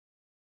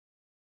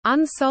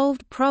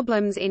Unsolved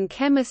problems in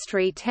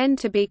chemistry tend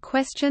to be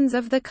questions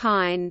of the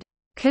kind,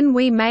 "Can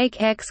we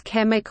make X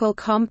chemical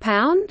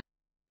compound?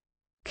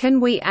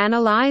 Can we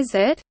analyze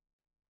it?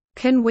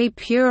 Can we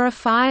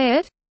purify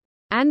it?"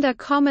 and are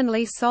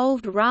commonly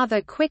solved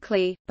rather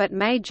quickly, but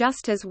may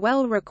just as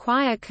well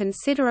require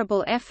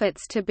considerable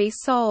efforts to be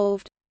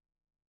solved.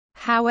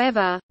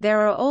 However,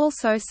 there are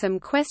also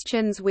some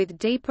questions with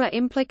deeper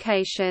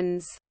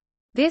implications.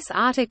 This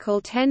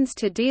article tends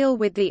to deal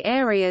with the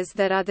areas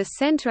that are the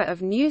center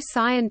of new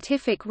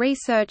scientific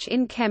research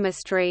in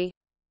chemistry.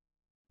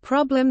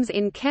 Problems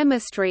in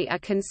chemistry are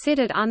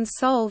considered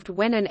unsolved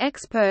when an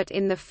expert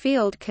in the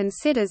field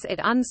considers it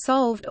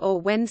unsolved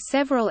or when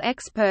several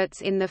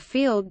experts in the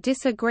field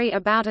disagree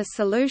about a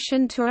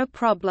solution to a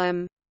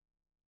problem.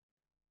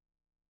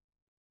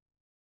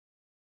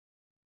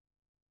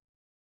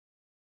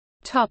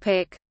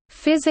 Topic: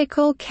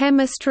 Physical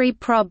chemistry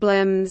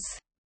problems.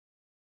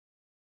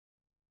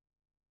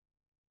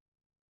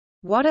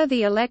 What are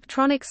the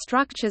electronic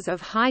structures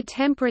of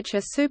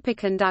high-temperature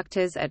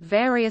superconductors at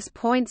various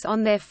points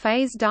on their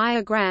phase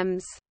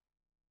diagrams?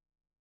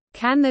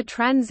 Can the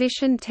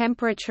transition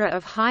temperature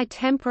of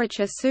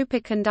high-temperature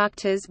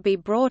superconductors be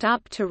brought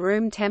up to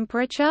room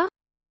temperature?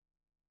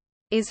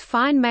 Is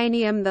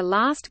feinmanium the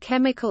last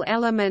chemical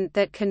element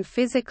that can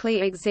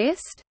physically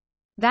exist?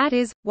 That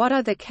is, what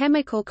are the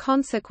chemical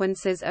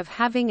consequences of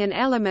having an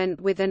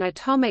element with an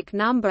atomic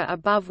number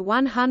above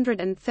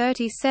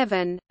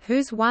 137,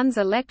 whose one's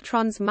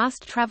electrons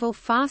must travel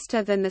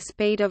faster than the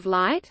speed of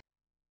light?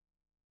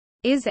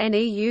 Is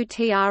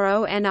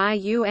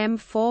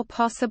neutronium-4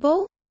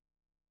 possible?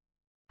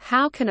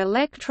 How can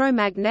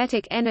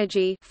electromagnetic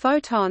energy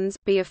photons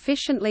be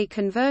efficiently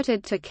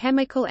converted to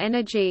chemical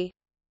energy?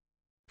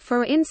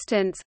 For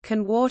instance,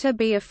 can water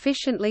be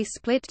efficiently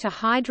split to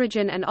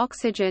hydrogen and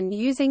oxygen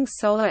using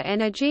solar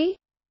energy?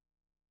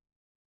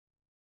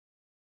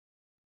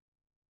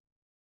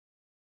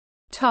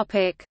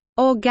 Topic: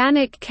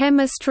 Organic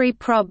chemistry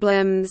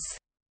problems.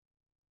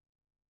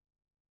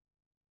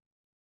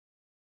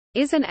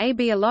 Is an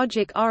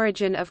abiologic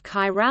origin of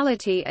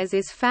chirality as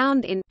is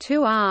found in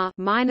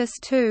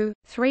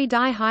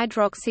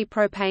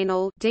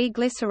 2R-2,3-dihydroxypropanol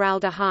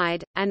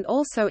D-glyceraldehyde, and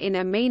also in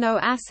amino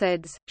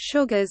acids,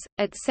 sugars,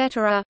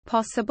 etc.,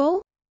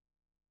 possible?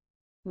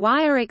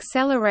 Why are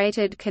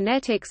accelerated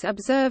kinetics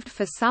observed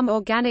for some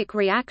organic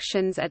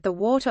reactions at the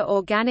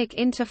water-organic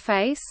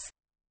interface?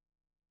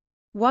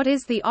 What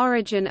is the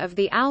origin of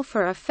the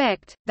alpha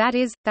effect, that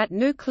is, that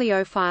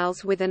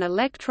nucleophiles with an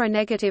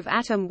electronegative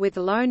atom with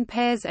lone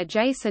pairs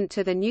adjacent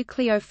to the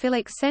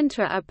nucleophilic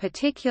center are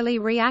particularly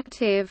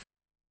reactive?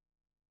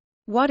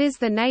 What is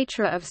the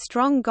nature of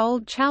strong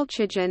gold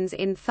chalcogens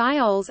in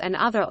thiols and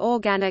other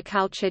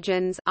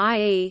organochalcogens,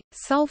 i.e.,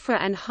 sulfur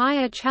and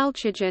higher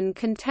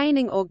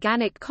chalcogen-containing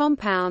organic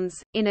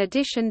compounds? In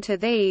addition to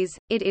these,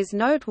 it is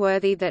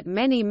noteworthy that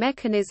many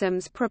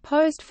mechanisms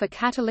proposed for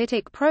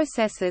catalytic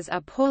processes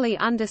are poorly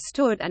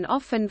understood and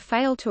often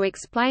fail to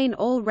explain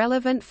all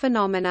relevant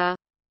phenomena.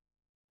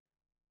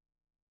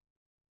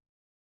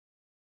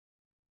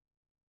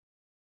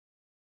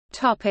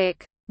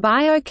 Topic: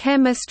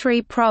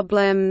 Biochemistry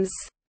problems.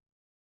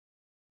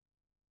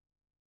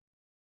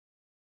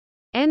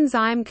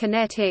 Enzyme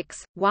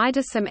kinetics. Why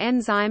do some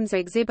enzymes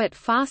exhibit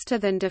faster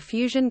than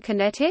diffusion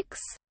kinetics?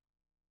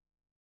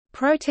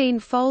 Protein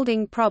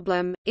folding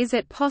problem. Is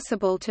it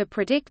possible to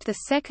predict the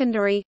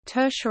secondary,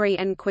 tertiary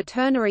and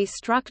quaternary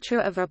structure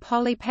of a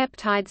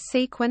polypeptide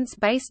sequence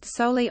based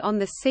solely on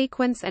the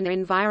sequence and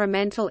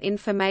environmental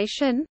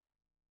information?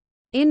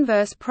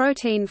 Inverse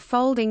protein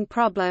folding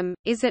problem.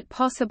 Is it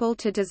possible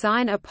to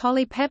design a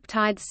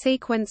polypeptide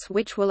sequence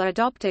which will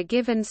adopt a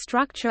given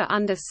structure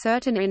under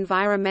certain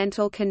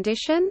environmental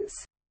conditions?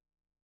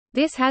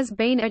 This has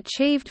been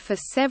achieved for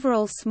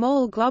several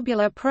small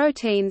globular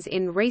proteins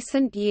in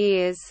recent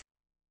years.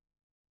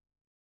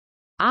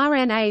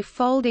 RNA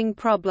folding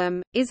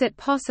problem. Is it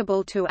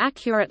possible to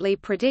accurately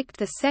predict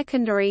the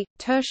secondary,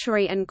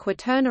 tertiary and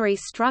quaternary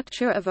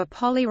structure of a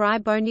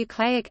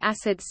polyribonucleic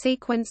acid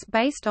sequence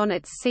based on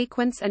its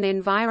sequence and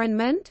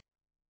environment?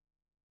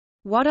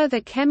 What are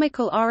the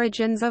chemical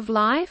origins of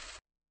life?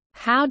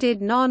 How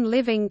did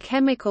non-living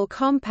chemical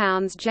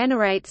compounds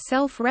generate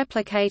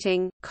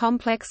self-replicating,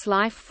 complex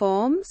life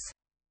forms?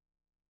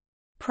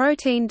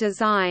 Protein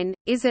design.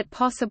 Is it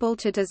possible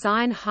to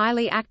design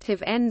highly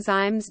active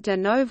enzymes de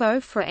novo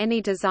for any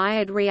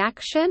desired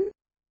reaction?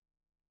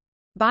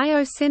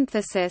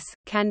 Biosynthesis.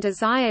 Can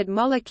desired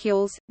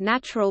molecules,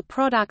 natural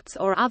products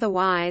or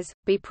otherwise,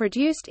 be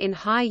produced in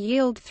high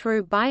yield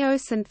through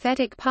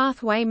biosynthetic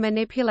pathway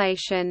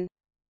manipulation?